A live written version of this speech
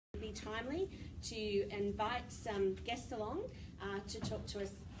be timely to invite some guests along to talk to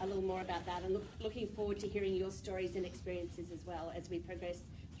us a little more about that, and looking forward to hearing your stories and experiences as well as we progress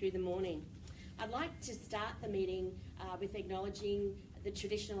through the morning. I'd like to start the meeting with acknowledging the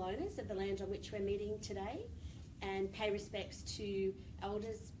traditional owners of the land on which we're meeting today, and pay respects to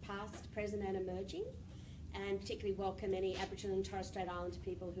elders past, present and emerging, and particularly welcome any Aboriginal and Torres Strait Islander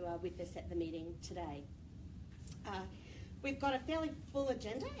people who are with us at the meeting today. We've got a fairly full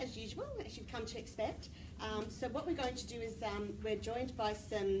agenda, as usual, as you've come to expect. So what we're going to do is we're joined by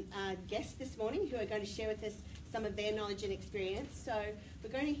some guests this morning who are going to share with us some of their knowledge and experience. So we're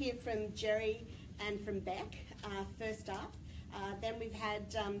going to hear from Jerry and from Bec first up. Then we've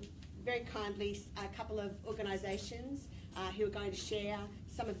had very kindly a couple of organisations who are going to share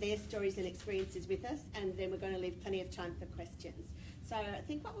some of their stories and experiences with us, and then we're going to leave plenty of time for questions. So I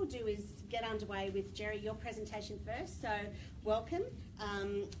think what we'll do is get underway with Jerry, your presentation first. So welcome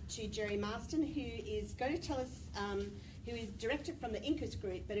to Jerry Marsden, who is going to tell us, who is director from the Incas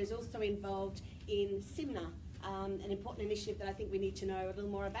group, but is also involved in SIMNA, an important initiative that I think we need to know a little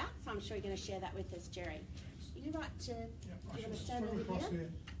more about. So I'm sure you're going to share that with us, Jerry. Are you right to give us a stand over here?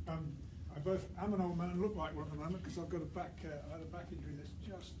 I both am an old man and look like one at the moment because I've got I had a back injury that's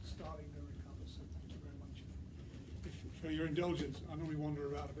just starting to recover, so thank you very much for your indulgence. I normally wander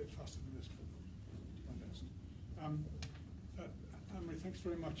around a bit faster than this, but I'll do my best. Anne-Marie, thanks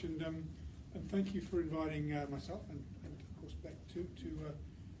very much, and thank you for inviting myself and of course Bec to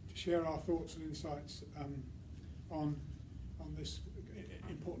share our thoughts and insights on this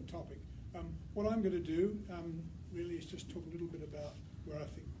important topic. What I'm going to do really is just talk a little bit about where I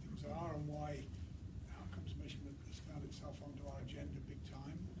think things are and why outcomes measurement has found itself onto our agenda big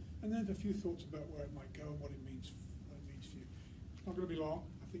time, and then a few thoughts about where it might go and what it means for you. It's not going to be long.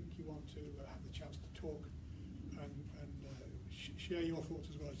 I think you want to have the chance to talk and share your thoughts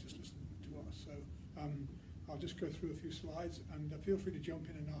as well as just listen to us. So I'll just go through a few slides, and feel free to jump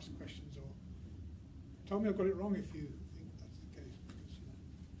in and ask questions, or tell me I've got it wrong if you think that's the case,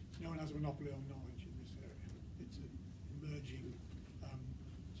 because no one has a monopoly on knowledge in this area. It's an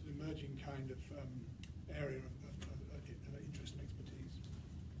emerging kind of area of interest and expertise.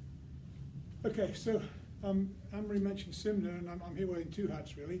 Okay, so Anne-Marie mentioned SIMNA, and I'm here wearing two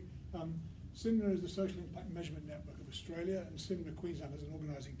hats really. SIMNA is the Social Impact Measurement Network of Australia, and SIMNA Queensland is an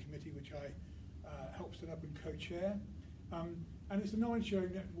organising committee which I help set up and co-chair. And it's a knowledge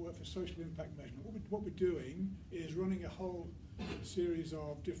sharing network for social impact measurement. What we're doing is running a whole series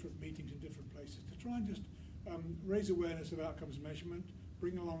of different meetings in different places to try and just raise awareness of outcomes measurement,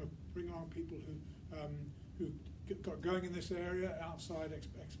 bring along people who got going in this area, outside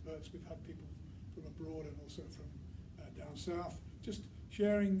experts. We've had people from abroad and also from down south, just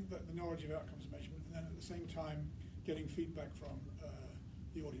sharing the knowledge of outcomes measurement, and then at the same time getting feedback from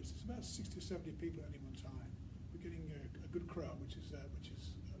the audience. It's about 60 or 70 people at any one time. We're getting a good crowd, which is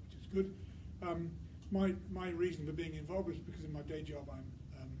good. My reason for being involved is because in my day job I'm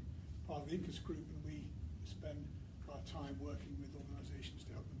part of the Incas group, and we spend our time working with organisations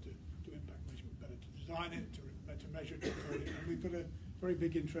to help them to do impact measurement better, to design it, to measure it, to code it. And we've got a very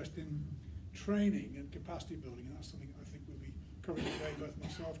big interest in training and capacity building, and that's something I think we'll be covering today, both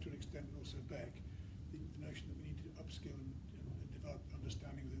myself to an extent and also Bec, the notion that we need to upskill and develop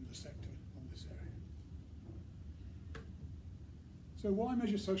understanding within the sector on this area. So why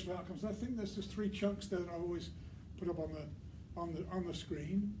measure social outcomes? And I think there's just three chunks there that I've always put up on the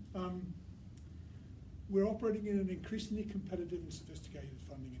screen. We're operating in an increasingly competitive and sophisticated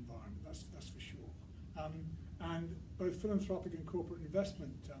funding environment, that's for sure. And both philanthropic and corporate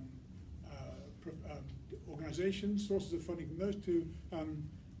investment organisations, sources of funding from those two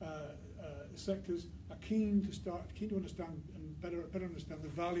sectors are keen to understand and better understand the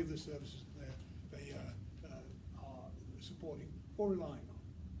value of the services that they are supporting or relying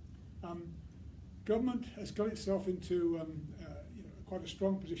on. Government has got itself into quite a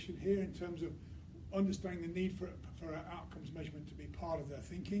strong position here in terms of understanding the need for outcomes measurement to be part of their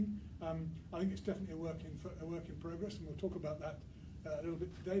thinking. I think it's definitely a work in progress, and we'll talk about that a little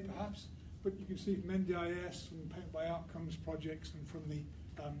bit today perhaps. But you can see from NDIS, from Payment by Outcomes projects, and from the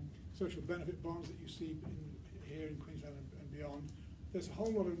social benefit bonds that you see here in Queensland and beyond, there's a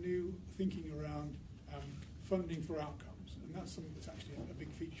whole lot of new thinking around funding for outcomes, and that's something that's actually a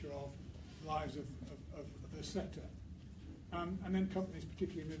big feature of lives of the sector. And then companies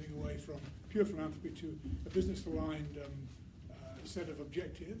particularly moving away from pure philanthropy to a business-aligned set of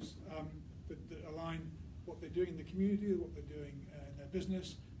objectives that align what they're doing in the community, what they're doing in their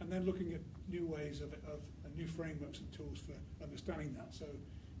business, and then looking at new ways of new frameworks and tools for understanding that. So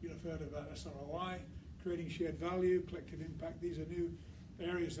you'll have heard about SROI, creating shared value, collective impact. These are new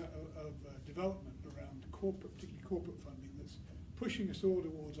areas of development around corporate, particularly corporate funding, that's pushing us all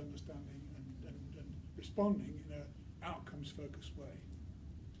towards understanding and responding in an outcomes-focused way.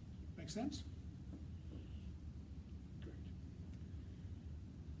 Make sense? Great.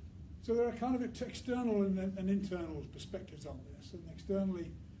 So there are kind of external and internal perspectives on this. And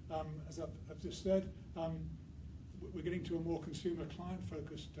externally, as I've just said, we're getting to a more consumer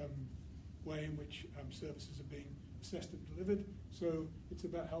client-focused way in which services are being assessed and delivered. So it's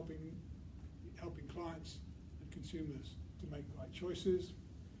about helping clients and consumers to make the right choices.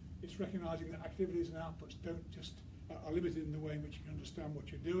 It's recognizing that activities and outputs are limited in the way in which you can understand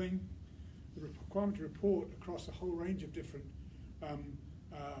what you're doing. The requirement to report across a whole range of different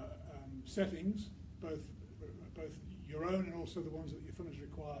settings, both your own and also the ones that your funders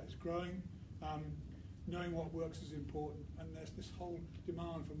require, is growing. Knowing what works is important, and there's this whole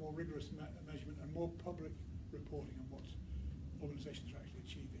demand for more rigorous measurement and more public reporting on what organisations are actually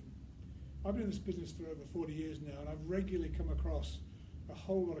achieving. I've been in this business for over 40 years now, and I've regularly come across a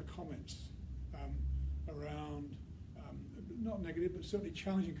whole lot of comments around, not negative, but certainly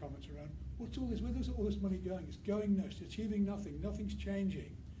challenging comments around, what's all this, where's all this money going? It's going nowhere, it's achieving nothing, nothing's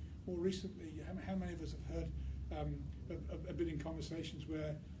changing. More recently, how many of us have heard have been in conversations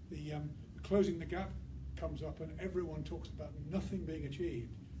where the closing the gap comes up and everyone talks about nothing being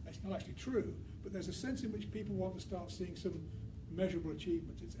achieved? It's not actually true, but there's a sense in which people want to start seeing some measurable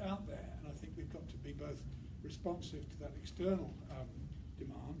achievements. It's out there, and I think we've got to be both responsive to that external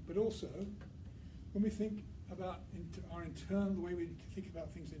demand, but also when we think about our internal, the way we think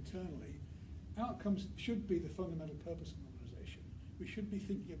about things internally, outcomes should be the fundamental purpose of an organisation. We should be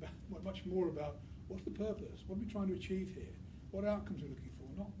thinking about much more about what's the purpose, what are we trying to achieve here, what outcomes are we looking for,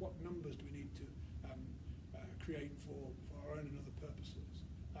 not what numbers do we need to create for our own and other purposes.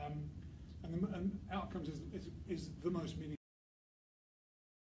 And outcomes is the most meaningful.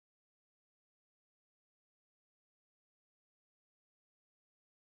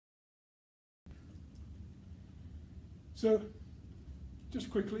 So, just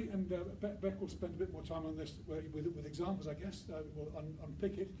quickly, and Bec will spend a bit more time on this with examples, I guess. We'll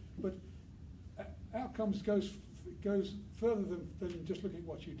unpick it. But outcomes goes further than just looking at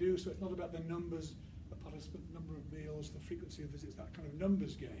what you do. So it's not about the numbers, the participant number of meals, the frequency of visits, that kind of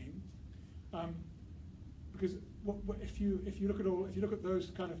numbers game. Because if you look at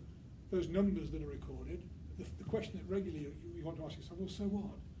those numbers that are recorded, the question that regularly you want to ask yourself, well, so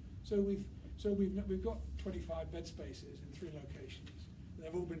what? So we've got 25 bed spaces in 3 locations.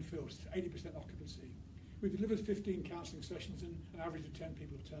 They've all been filled. It's 80% occupancy. We've delivered 15 counselling sessions, and an average of 10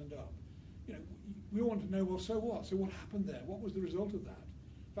 people have turned up. You know, we want to know, well, so what? So what happened there? What was the result of that?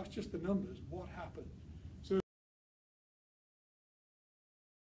 That's just the numbers. What happened? So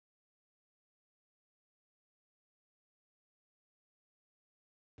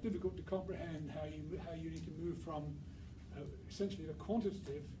difficult to comprehend how you need to move from essentially a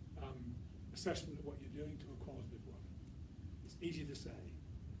quantitative assessment of what you're doing to a qualitative one. It's easy to say.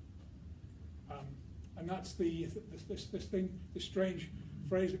 And that's this strange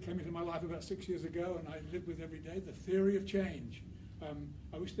phrase that came into my life about 6 years ago, and I live with every day, the theory of change.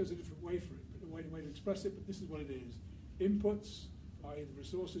 I wish there was a different way for it, a way to express it, but this is what it is. Inputs, i.e. the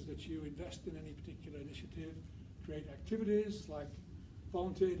resources that you invest in any particular initiative, create activities like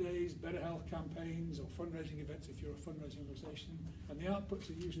volunteer days, better health campaigns, or fundraising events if you're a fundraising organisation. And the outputs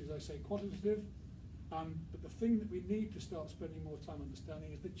are usually, as I say, quantitative. But the thing that we need to start spending more time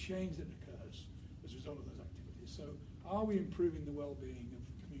understanding is the change that occurs as a result of those activities. So are we improving the well-being of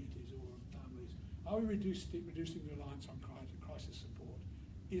communities or families? Are we reducing reliance on crisis support?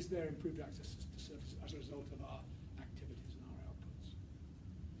 Is there improved access to services as a result of our activities and our outputs?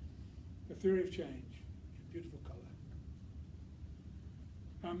 The theory of change, beautiful colour.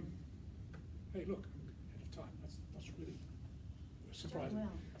 Hey, look, I'm ahead of time. That's really surprising.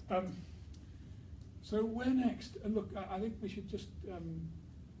 Well. So where next? And look, I think we should just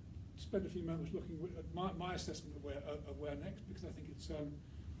spend a few moments looking at my assessment of where next, because I think it's,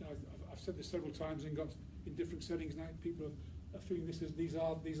 I've said this several times and got in different settings now. People are feeling these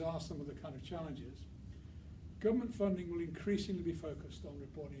are some of the kind of challenges. Government funding will increasingly be focused on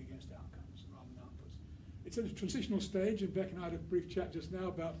reporting against outcomes rather than outputs. It's at a transitional stage, and Bec and I had a brief chat just now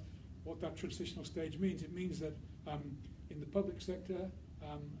about what that transitional stage means. It means that in the public sector, I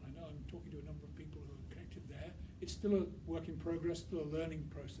know I'm talking to a number of people who are connected there, it's still a work in progress, still a learning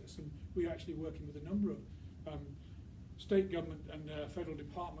process, and we're actually working with a number of state government and federal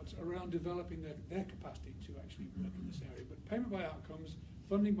departments around developing their capacity to actually work in this area. But payment by outcomes,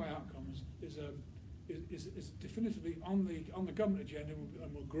 funding by outcomes is definitively on the government agenda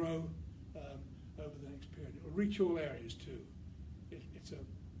and will grow over the next period. It will reach all areas too. If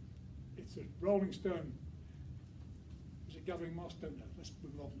it's a rolling stone. Is it gathering moss? Don't know. Let's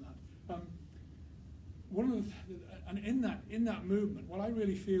move on from that. And in that movement, what I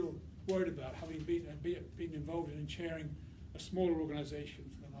really feel worried about, having been involved in chairing a smaller organisation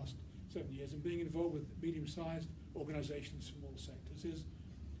for the last 7 years and being involved with medium-sized organisations from all sectors, is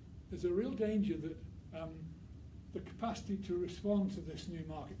there's a real danger that the capacity to respond to this new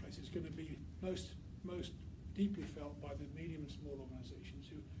marketplace is going to be most deeply felt by the medium and small organisations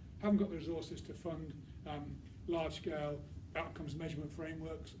who haven't got the resources to fund large-scale outcomes measurement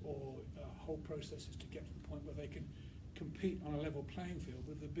frameworks or whole processes to get to the point where they can compete on a level playing field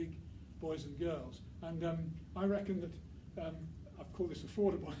with the big boys and girls. And I reckon that I've called this an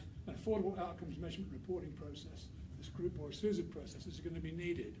affordable outcomes measurement reporting process. This group or a series of processes are going to be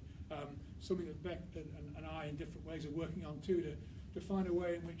needed. Something that Bec and I in different ways are working on too, to find a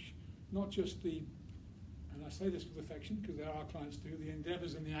way in which not just the, and I say this with affection because they're our clients too, the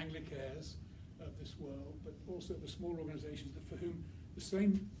Endeavours and the Anglicares of this world, but also the small organisations that for whom the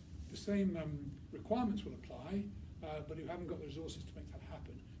same requirements will apply, but who haven't got the resources to make that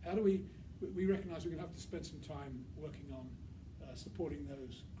happen. How do we recognise we're going to have to spend some time working on supporting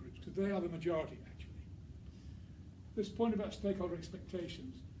those groups, because they are the majority actually. This point about stakeholder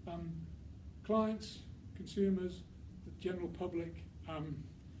expectations, clients, consumers, the general public,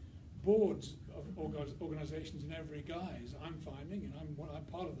 boards of organisations in every guise, I'm finding, and I'm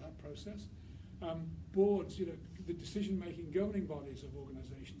part of that process. Boards, the decision-making governing bodies of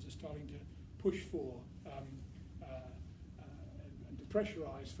organisations are starting to push for and to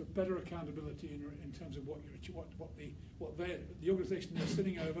pressurise for better accountability in terms of what the organisation they're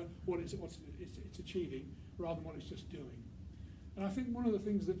sitting over, what it's achieving, rather than what it's just doing. And I think one of the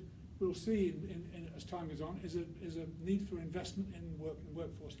things that we'll see as time goes on is a need for investment in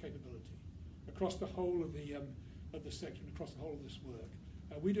workforce capability across the whole of the sector and across the whole of this work.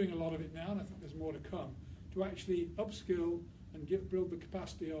 We're doing a lot of it now, and I think there's more to come, to actually upskill and build the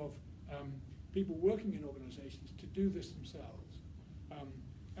capacity of people working in organisations to do this themselves.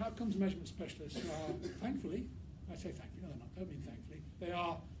 Outcomes measurement specialists are, thankfully, I say thankfully, no they're not, I don't mean thankfully, they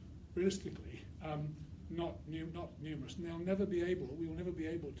are realistically not numerous, and we will never be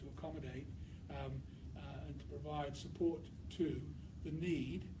able to accommodate and to provide support to the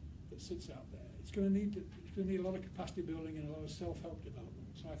need that sits out there. It's going to need a lot of capacity building and a lot of self-help development.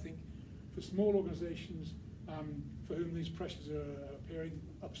 So I think for small organisations for whom these pressures are appearing,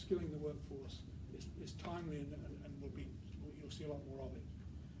 upskilling the workforce is timely and you'll see a lot more of it.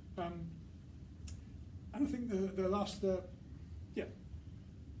 And I think the last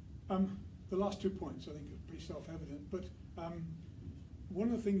 2 points I think are pretty self-evident, but one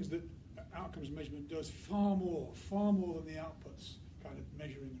of the things that outcomes measurement does far more than the outputs kind of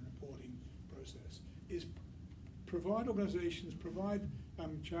measuring and reporting process is provide organisations, provide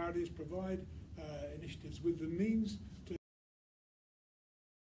charities, provide initiatives with the means to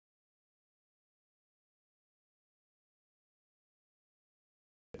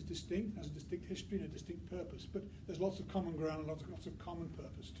has a distinct history and a distinct purpose, but there's lots of common ground and lots of common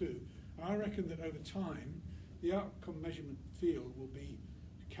purpose too. And I reckon that over time the outcome measurement field will be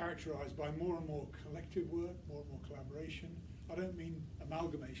characterised by more and more collective work, more and more collaboration. I don't mean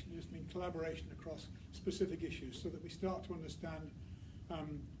amalgamation, I just mean collaboration across specific issues, so that we start to understand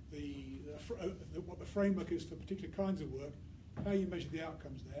what the framework is for particular kinds of work, how you measure the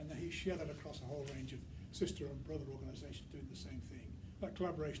outcomes there, and then you share that across a whole range of sister and brother organisations doing the same thing. That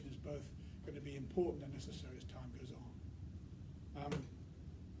collaboration is both going to be important and necessary as time goes on.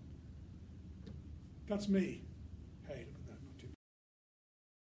 That's me. Hey, look at that, not too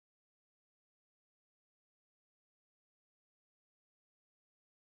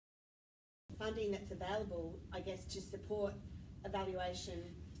bad. Funding that's available, I guess, to support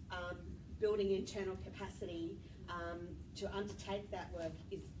evaluation, building internal capacity to undertake that work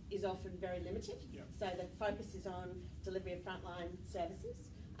is often very limited. Yep. So the focus is on delivery of frontline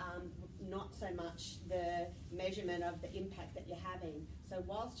services, not so much the measurement of the impact that you're having. So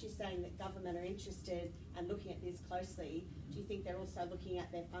whilst you're saying that government are interested and looking at this closely, do you think they're also looking at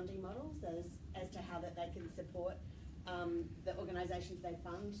their funding models as to how that they can support the organisations they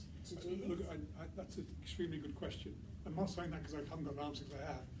fund to do this? Look, that's an extremely good question. I'm not saying that because I haven't got an answer, because I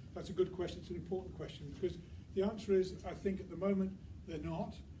have. That's a good question. It's an important question, because the answer is, I think at the moment they're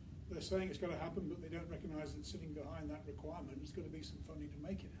not. They're saying it's going to happen, but they don't recognise that sitting behind that requirement is going to be some funding to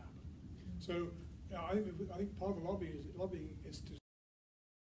make it happen. So I think part of the lobbying is to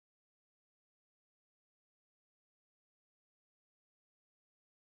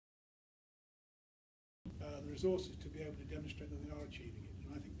the resources to be able to demonstrate that they are achieving it.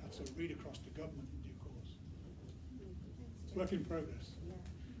 And I think that's a read across to government in due course. Work in progress. Yeah.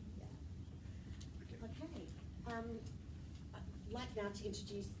 Okay. Okay. I'd like now to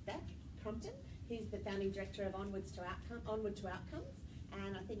introduce Bec Crompton, who's the founding director of Onward to Outcomes.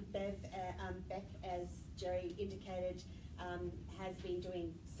 And I think Bec, as Jerry indicated, has been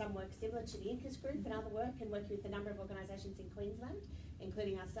doing some work similar to the Incas Group and other work, and working with a number of organisations in Queensland,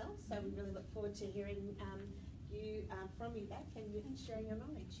 including ourselves. So we really look forward to hearing from you, Bec, and you sharing your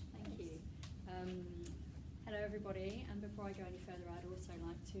knowledge. Thank you. Hello, everybody. And before I go any further, I'd also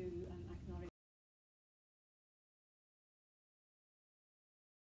like to acknowledge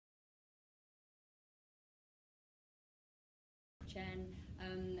Jen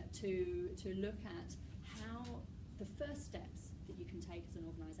to look at how the first steps that you can take as an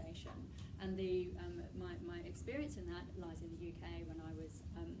organisation, and my experience in that lies in the UK when I was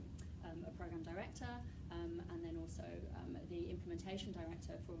a programme director, and then also the implementation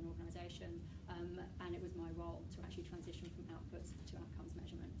director for an organisation, and it was my role to actually transition from outputs to outcomes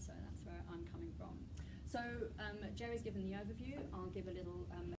measurement. So that's where I'm coming from. So Jerry's given the overview. I'll give a little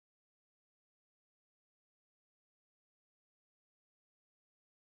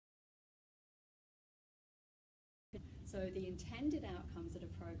So the intended outcomes that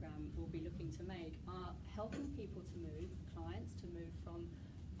a program will be looking to make are helping people to move, clients to move from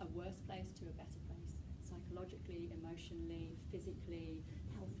a worse place to a better place, psychologically, emotionally, physically,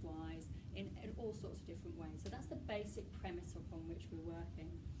 health-wise, in all sorts of different ways. So that's the basic premise upon which we're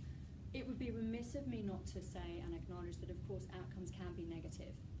working. It would be remiss of me not to say and acknowledge that, of course, outcomes can be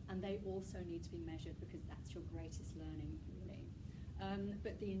negative, and they also need to be measured because that's your greatest learning, really.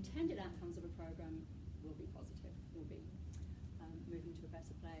 But the intended outcomes of a program will be positive, will be moving to a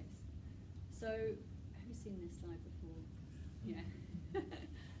better place. So, who's seen this slide before? Yeah.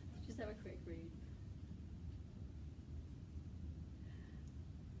 Just have a quick read.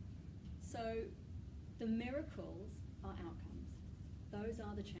 So, the miracles are outcomes. Those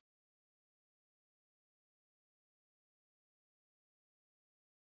are the changes.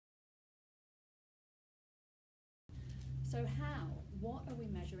 So how? What are we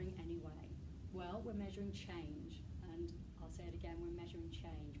measuring anyway? Well, we're measuring change, and I'll say it again, we're measuring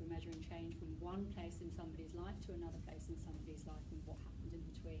change. We're measuring change from one place in somebody's life to another place in somebody's life and what happened in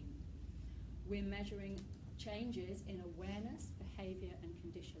between. We're measuring changes in awareness, behaviour and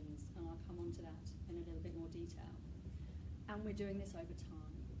conditions, and I'll come on to that in a little bit more detail. And we're doing this over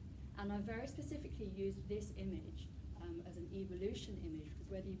time. And I very specifically used this image as an evolution image,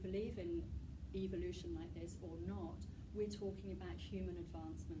 because whether you believe in evolution like this or not, we're talking about human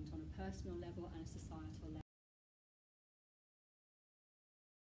advancement on a personal level and a societal level.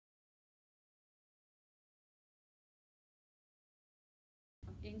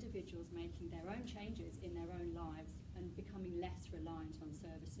 Individuals making their own changes in their own lives and becoming less reliant on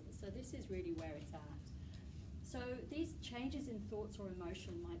services. So this is really where it's at. So these changes in thoughts or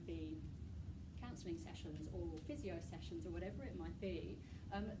emotion might be counselling sessions or physio sessions or whatever it might be,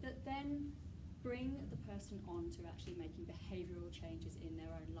 that then bring the person on to actually making behavioural changes in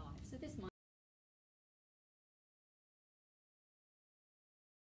their own life. So this might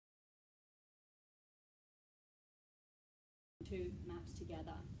two maps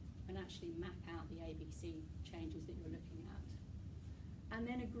together and actually map out the ABC changes that you're looking at. And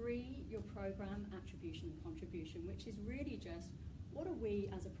then agree your program, attribution and contribution, which is really just what are we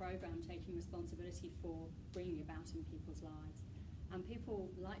as a program taking responsibility for bringing about in people's lives. And people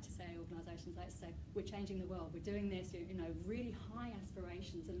like to say, organisations like to say, we're changing the world, we're doing this, you know, really high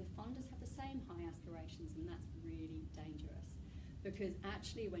aspirations, and the funders have the same high aspirations, and that's really dangerous. Because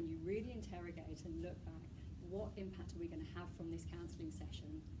actually when you really interrogate and look back, what impact are we going to have from this counselling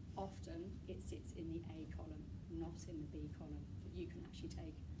session? Often it sits in the A column, not in the B column, that you can actually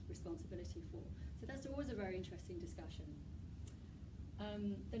take responsibility for. So that's always a very interesting discussion.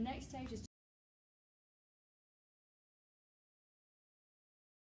 The next stage is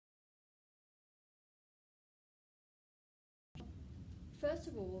first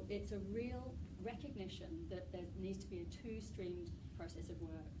of all, it's a real recognition that there needs to be a two-streamed process of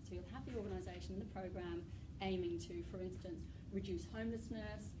work. So you'll have the organisation, the programme, aiming to, for instance, reduce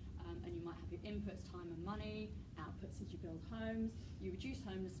homelessness, and you might have your inputs, time and money, outputs as you build homes. You reduce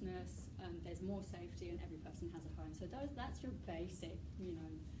homelessness, there's more safety, and every person has a home. So that's your basic, you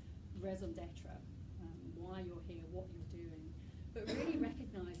know, raison d'etre, why you're here, what you're doing. But really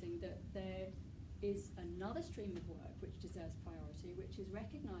recognising that there is another stream of work which deserves priority, which is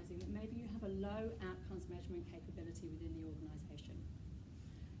recognising that maybe you have a low outcomes measurement capability within the organisation.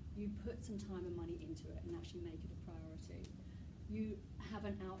 You put some time and money into it and actually make it a priority. You have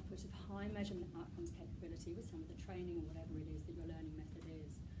an output of high measurement outcomes capability with some of the training or whatever it is that your learning method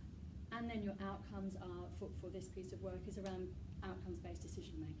is. And then your outcomes are, for this piece of work, is around outcomes-based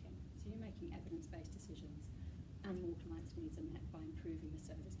decision making. So you're making evidence-based decisions, and more clients' needs are met by improving the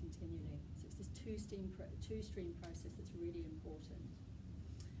service continually. So it's this two-stream process that's really important.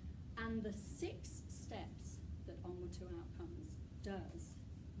 And the 6 steps that Onward to Outcomes does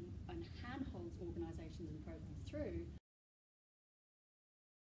and handholds organisations and programs through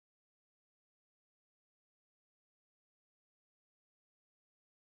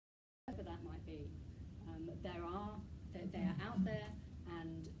whatever that might be. They are out there,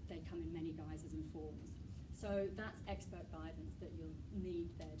 and they come in many guises and forms. So that's expert guidance that you'll need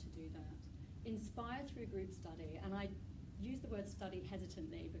there to do that. Inspired through group study, and I use the word study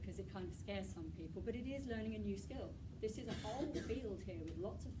hesitantly because it kind of scares some people, but it is learning a new skill. This is a whole field here with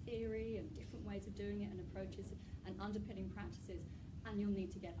lots of theory and different ways of doing it and approaches and underpinning practices, and you'll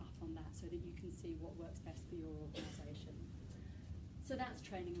need to get up on that so that you can see what works best for your organisation. So that's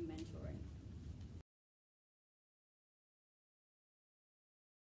training and mentoring.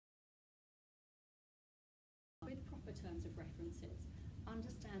 With proper terms of references,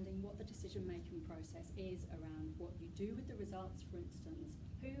 understanding what the decision-making process is around what you do with the results, for instance,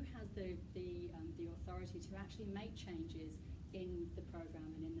 who has the authority to actually make changes in the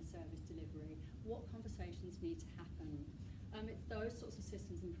programme and in the service delivery, what conversations need to happen. It's those sorts of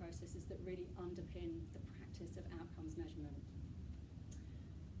systems and processes that really underpin the practice of outcomes measurement.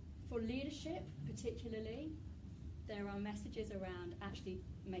 For leadership, particularly, there are messages around actually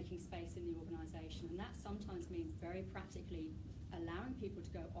making space in the organisation, and that sometimes means very practically allowing people to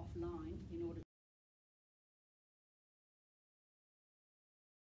go offline in order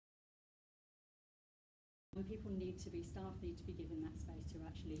and people staff need to be given that space to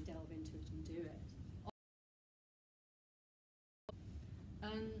actually delve into it and do it.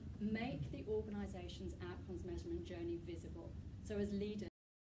 Make the organisation's outcomes measurement journey visible. So as leaders,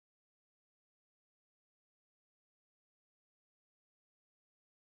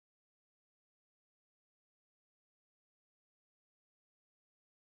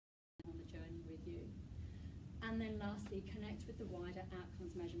 on the journey with you. And then lastly, connect with the wider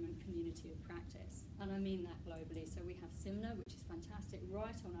outcomes measurement community of practice. And I mean that globally. So we have SIMNA, which is fantastic,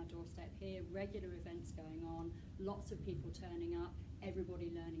 right on our doorstep here, regular events going on, lots of people turning up,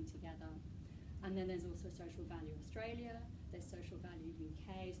 everybody learning together. And then there's also Social Value Australia, there's Social Value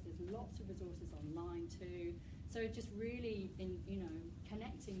UK, so there's lots of resources online too. So just really,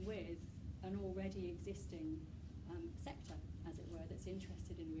 connecting with an already existing sector, as it were, that's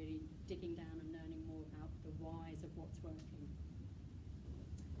interested in really digging down and learning more about the whys of what's working.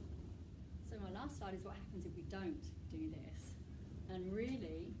 So my last slide is what happens if we don't do this. And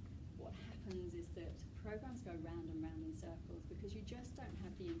really, what happens is that programs go round and round in circles because you just don't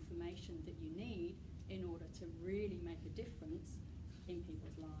have the information that you need in order to really make a difference in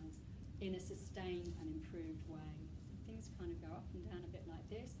people's lives in a sustained and improved way. Things kind of go up and down a bit like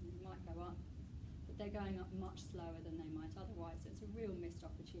this, and they might go up, but they're going up much slower than they might otherwise, so it's a real missed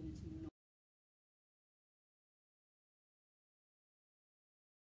opportunity.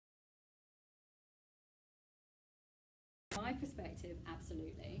 My perspective,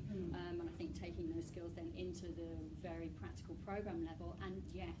 absolutely, and I think taking those skills then into the very practical program level, and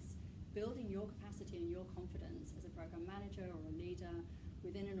yes, building your capacity and your confidence as a program manager or a leader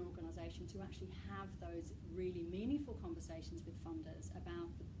within an organisation to actually have those really meaningful conversations with funders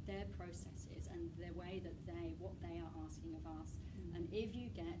about their processes and the way that what they are asking of us. And if you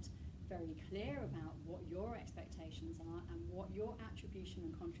get very clear about what your expectations are and what your attribution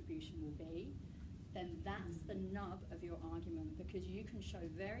and contribution will be, then that's the nub of your argument, because you can show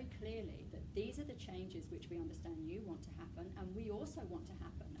very clearly that these are the changes which we understand you want to happen and we also want to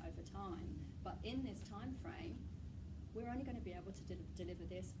happen over time, but in this time frame we're only going to be able to deliver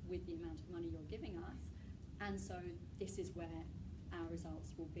this with the amount of money you're giving us, and so this is where our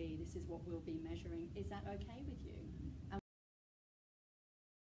results will be, this is what we'll be measuring. Is that okay with you?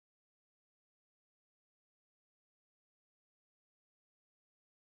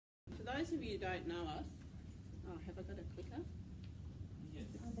 For those of you who don't know us, have I got a clicker? Yes.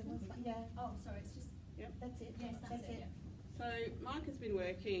 Yeah. Oh, sorry, it's just... Yep. That's it. Yes, that's it. So Mike has been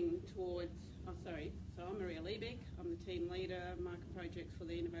working towards, so I'm Maria Leebeek, I'm the team leader, Market Projects for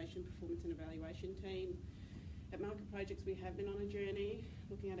the Innovation, Performance and Evaluation team. At Market Projects we have been on a journey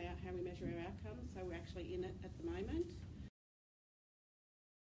looking at how we measure our outcomes, so we're actually in it at the moment.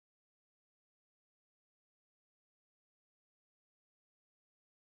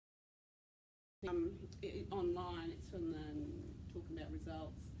 Online, it's from talking about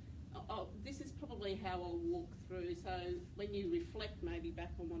results. This is probably how I'll walk through. So when you reflect maybe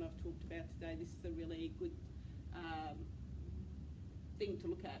back on what I've talked about today, this is a really good thing to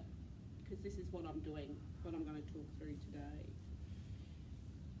look at. because this is what I'm doing, what I'm going to talk through today.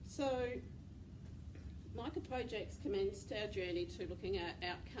 So, Micah Projects commenced our journey to looking at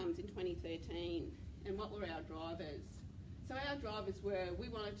outcomes in 2013, and what were our drivers? So our drivers were, we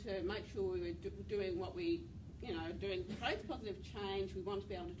wanted to make sure we were doing what we, doing creates positive change. We want to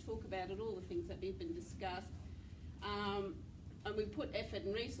be able to talk about it, all the things that have been discussed. And we put effort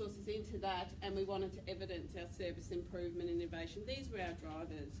and resources into that, and we wanted to evidence our service improvement and innovation. These were our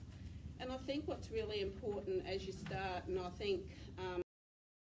drivers. And I think what's really important as you start, and I think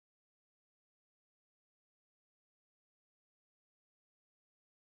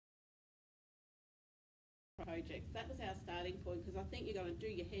projects, that was our starting point, because I think you're going to do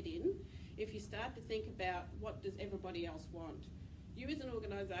your head in if you start to think about what does everybody else want. You as an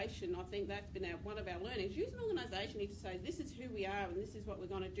organisation, I think that's been one of our learnings. You as an organisation need to say, this is who we are and this is what we're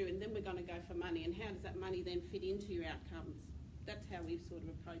going to do, and then we're going to go for money, and how does that money then fit into your outcomes? That's how we've sort of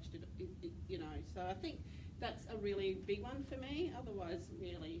approached it, So I think that's a really big one for me. Otherwise,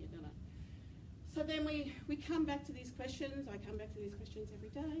 really, you're going to... So then we come back to these questions. I come back to these questions every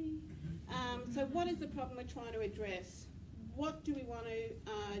day. So what is the problem we're trying to address? What do we want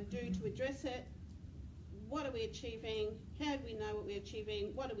to do to address it? What are we achieving? How do we know what we're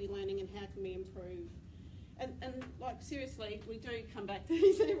achieving? What are we learning, and how can we improve? And like, seriously, we do come back to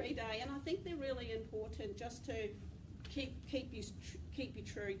these every day, and I think they're really important just to keep you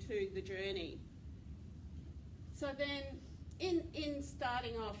true to the journey. So then, in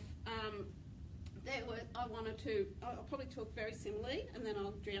starting off, I'll probably talk very similarly, and then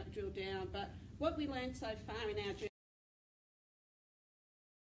I'll drill down. But what we learned so far in our journey,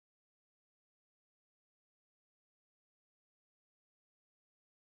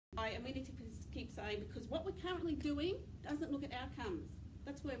 and we need to keep saying, because what we're currently doing doesn't look at outcomes.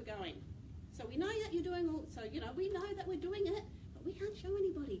 That's where we're going. So we know that you're doing all, so we know that we're doing it, but we can't show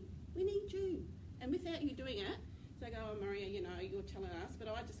anybody. We need you. And without you doing it, so I go, oh Maria, you're telling us, but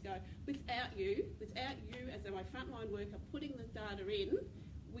I just go, without you as my frontline worker putting the data in,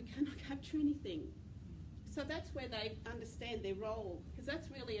 we cannot capture anything. So that's where they understand their role, because that's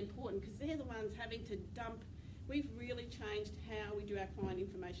really important, because they're the ones having to dump. We've really changed how we do our client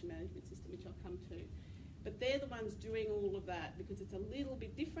information management system, which I'll come to. But they're the ones doing all of that, because it's a little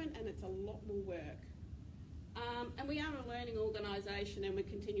bit different and it's a lot more work. And we are a learning organisation, and we're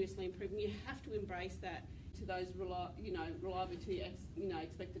continuously improving. You have to embrace that to those reliability,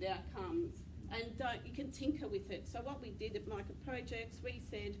 expected outcomes, and you can tinker with it. So what we did at Micah Projects, we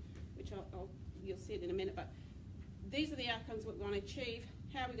said, which you'll see it in a minute, but these are the outcomes we want to achieve.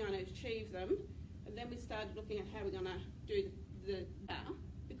 How are we going to achieve them? And then we started looking at how we're going to do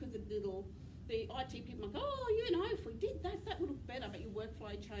because the IT people might go, oh, if we did that, that would look better, but your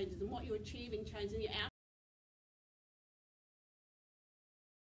workflow changes and what you're achieving changes, and your outcomes.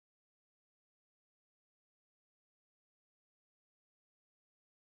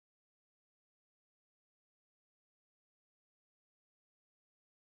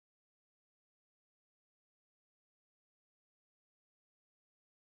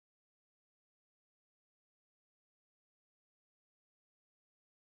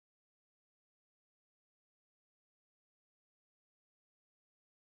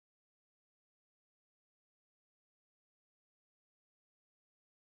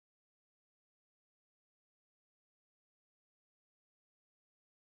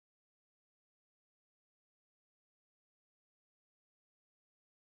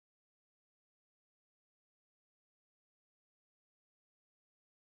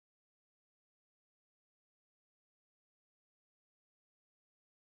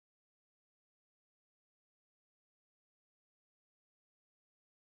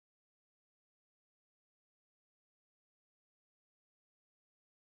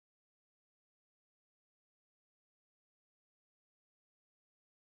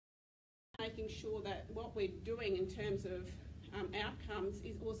 Making sure that what we're doing in terms of outcomes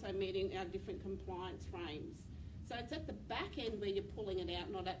is also meeting our different compliance frames. So it's at the back end where you're pulling it out,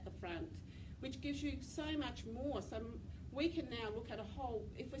 not at the front, which gives you so much more. So we can now look at a whole,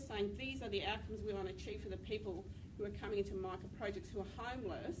 if we're saying these are the outcomes we want to achieve for the people who are coming into Micah Projects who are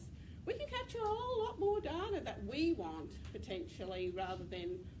homeless, we can capture a whole lot more data that we want potentially, rather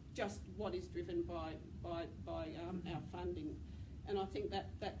than just what is driven by our funding. And I think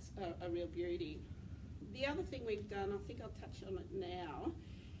that's a real beauty. The other thing we've done, I think I'll touch on it now,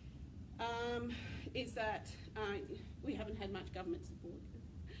 is that we haven't had much government support.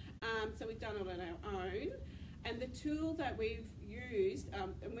 So we've done it on our own. And the tool that we've used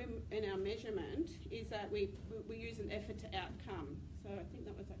in our measurement is that we use an effort to outcome. So I think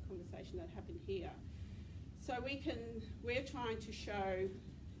that was that conversation that happened here. So we're trying to show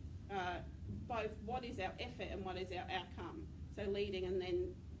both what is our effort and what is our outcome. So leading, and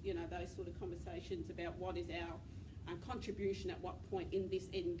then, you know, those sort of conversations about what is our contribution at what point in this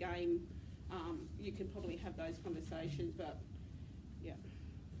end game. You can probably have those conversations, but yeah.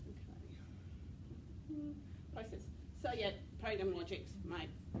 Okay. Process. So yeah, program logics, mate.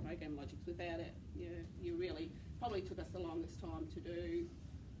 Program logics. Without it, you really probably took us the longest time to do.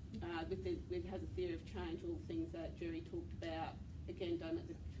 It has a theory of change, all the things that Jerry talked about. Again, don't let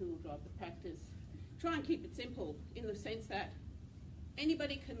the tool drive the practice. Try and keep it simple in the sense that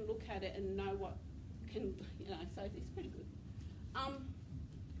anybody can look at it and know what can, so it's pretty good.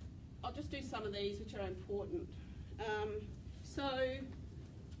 I'll just do some of these which are important.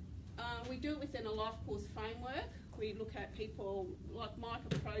 We do it within a life course framework. We look at people, like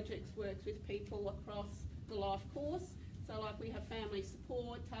Micah Projects works with people across the life course. So like we have family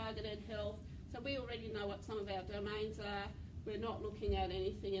support, targeted health. So we already know what some of our domains are. We're not looking at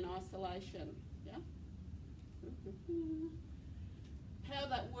anything in isolation. Yeah? How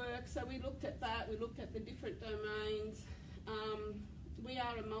that works, so we looked at that, we looked at the different domains. We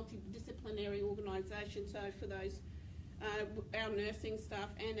are a multidisciplinary organisation, so for those, our nursing staff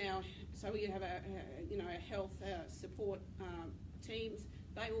and so we have our health support teams,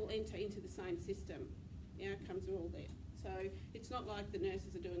 they all enter into the same system. The outcomes are all there. So it's not like the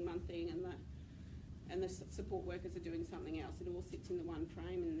nurses are doing one thing and the support workers are doing something else. It all sits in the one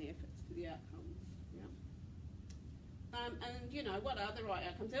frame and the efforts to the outcomes. Yeah. And what are the right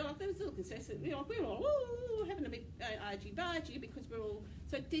outcomes? There's a little consensus. We're all having a bit argy-bargy because we're all.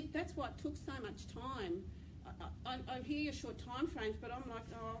 So that's why it took so much time. I hear your short time frames, but I'm like,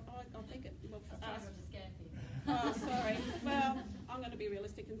 I think it. Well, for us. To scare people. Oh, sorry. Well, I'm going to be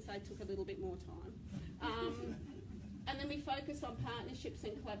realistic and say it took a little bit more time. And then we focus on partnerships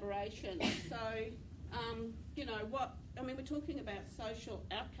and collaboration. So, we're talking about social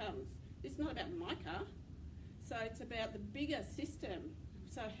outcomes. It's not about Micah. So it's about the bigger system.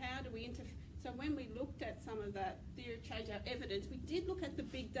 So how do we So when we looked at some of that theory of change, our evidence, we did look at the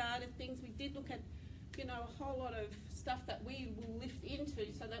big data things. We did look at, a whole lot of stuff that we will lift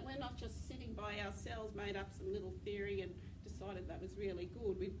into so that we're not just sitting by ourselves, made up some little theory and decided that was really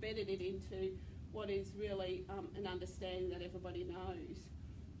good. We've bedded it into what is really an understanding that everybody knows.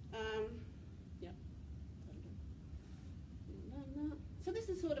 So this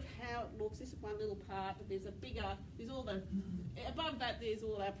is sort of how it looks. This is one little part, but there's all the, above that there's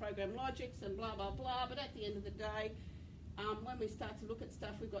all our program logics and blah, blah, blah, but at the end of the day, when we start to look at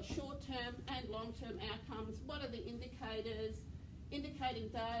stuff, we've got short-term and long-term outcomes. What are the indicators? Indicating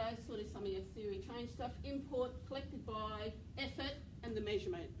data, sort of some of your theory change stuff, input, collected by, effort, and the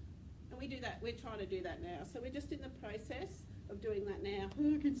measurement. And we do that, we're trying to do that now. So we're just in the process of doing that now.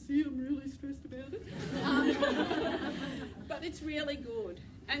 Oh, I can see I'm really stressed about it. But it's really good.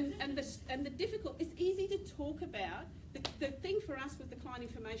 And the difficult, it's easy to talk about. The thing for us was the client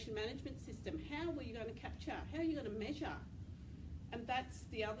information management system. How were you going to capture? How are you going to measure? And that's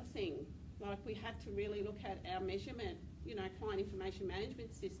the other thing. Like we had to really look at our measurement, client information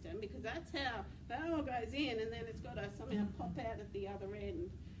management system, because that's how that all goes in and then it's got to somehow pop out at the other end.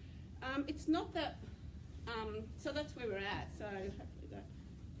 It's not that, so that's where we're at. So hopefully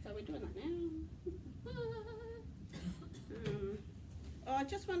so we're doing that now. I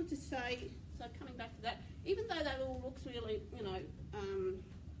just wanted to say, so coming back to that, even though that all looks really,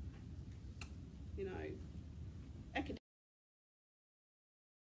 academic,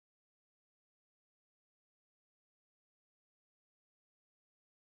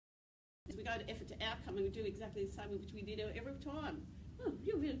 we go to effort to outcome and we do exactly the same, which we did every time. Oh,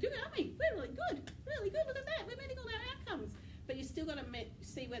 you're really good, aren't we? We're really good, look at that, we're meeting all our outcomes. But you still got to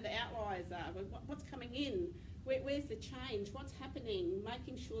see where the outliers are, what's coming in, where's the change, what's happening,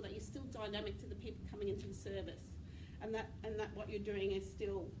 making sure that you're still dynamic to the people coming into the service, and that what you're doing is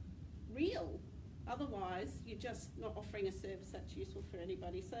still real. Otherwise, you're just not offering a service that's useful for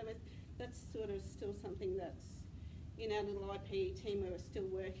anybody. So that's sort of still something that's in our little IP team where we're still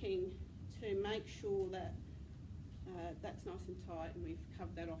working to make sure that that's nice and tight, and we've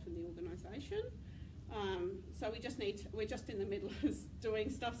covered that off in the organisation. So we're just in the middle of doing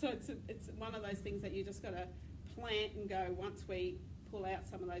stuff. So it's one of those things that you just got to plant and go. Once we pull out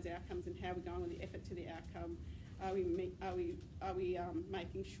some of those outcomes and how we're going with the effort to the outcome, are we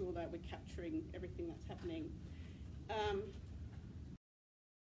making sure that we're capturing everything that's happening?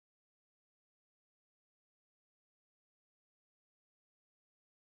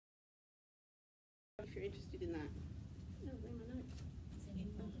 If you're interested in that. Oh, where are my notes?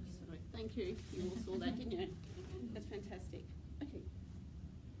 Sorry, thank you. You all saw that, didn't you? That's fantastic. Okay.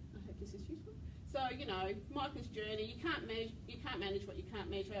 I hope this is useful. So, you know, Michael's journey, you can't manage what you can't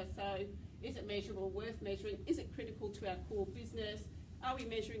measure. So is it measurable, worth measuring? Is it critical to our core business? Are we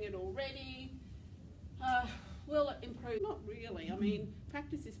measuring it already? Will it improve? Not really. I mean,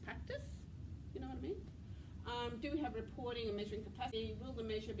 practice is practice. You know what I mean? Do we have reporting and measuring capacity? Will the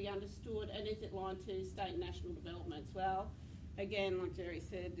measure be understood? And is it aligned to state and national developments? Well, again, like Jerry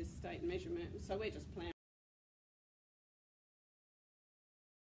said, this state measurement. So we're just planning.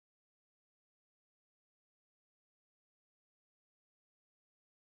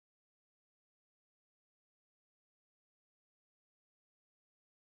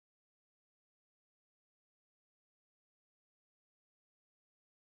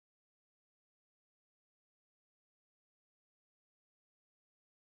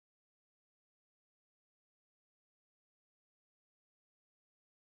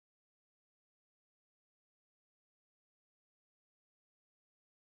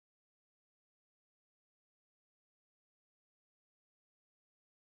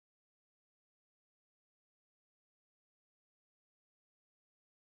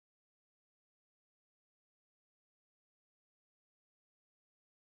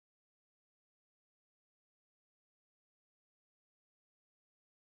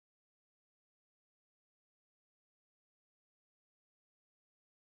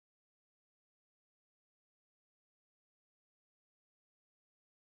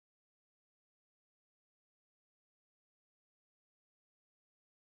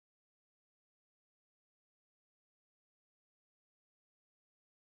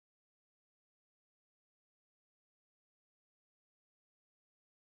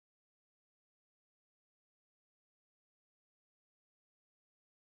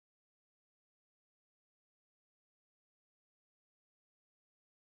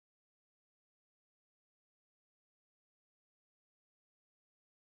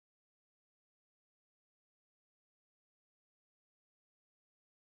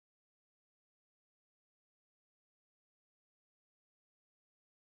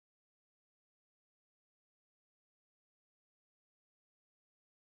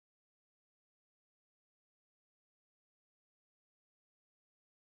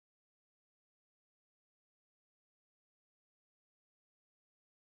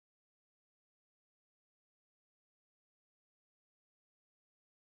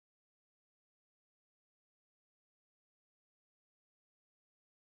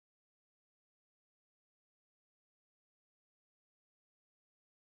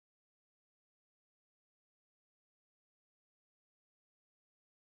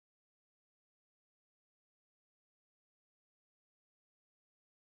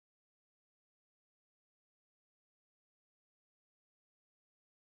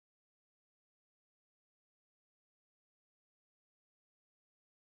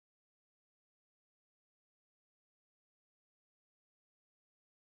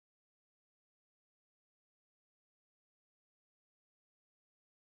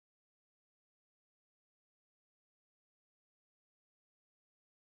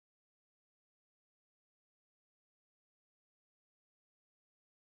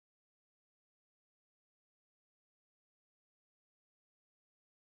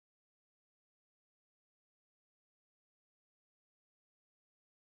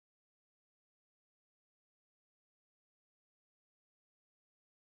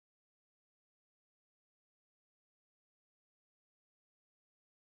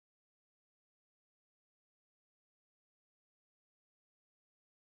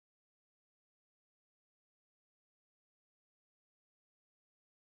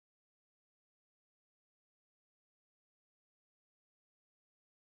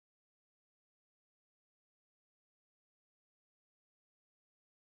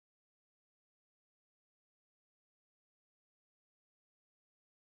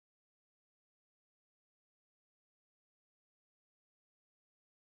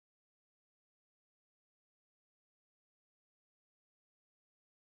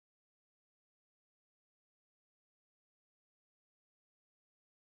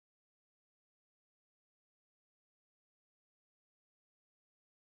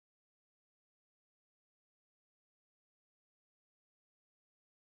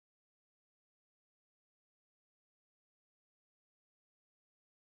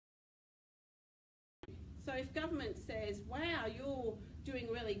 So if government says, wow, you're doing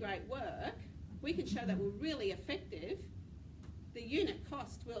really great work, we can show that we're really effective, the unit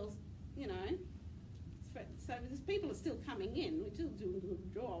cost will, you know, so there's people are still coming in, we're still doing a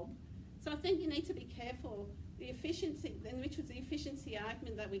good job. So I think you need to be careful. The efficiency, which was the efficiency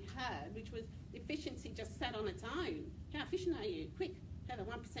argument that we had, which was efficiency just sat on its own. How efficient are you? Quick, have a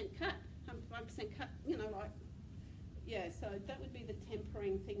 1% cut. 5% cut, you know, like, yeah, so that would be the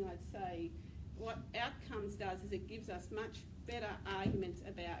tempering thing I'd say. What outcomes does is it gives us much better arguments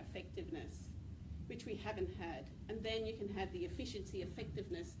about effectiveness, which we haven't had. And then you can have the efficiency,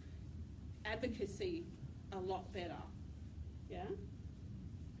 effectiveness, advocacy a lot better, yeah?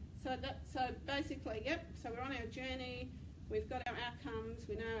 So basically, yep, so we're on our journey, we've got our outcomes,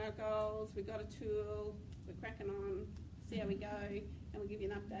 we know our goals, we've got a tool, we're cracking on, see how we go, and we'll give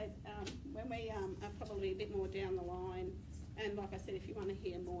you an update when we are probably a bit more down the line. And like I said, if you want to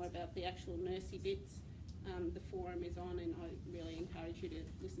hear more about the actual nursey bits, the forum is on, and I really encourage you to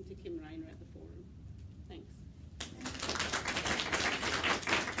listen to Kim Rayner at the forum. Thanks.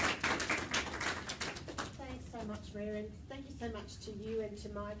 Thanks so much, Maria, and thank you so much to you and to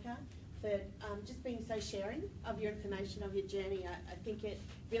Micah for just being so sharing of your information, of your journey. I think it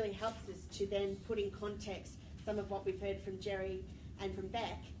really helps us to then put in context some of what we've heard from Jerry and from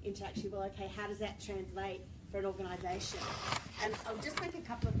Bec into actually, well, okay, how does that translate for an organisation? And I'll just make a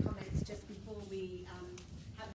couple of comments just before we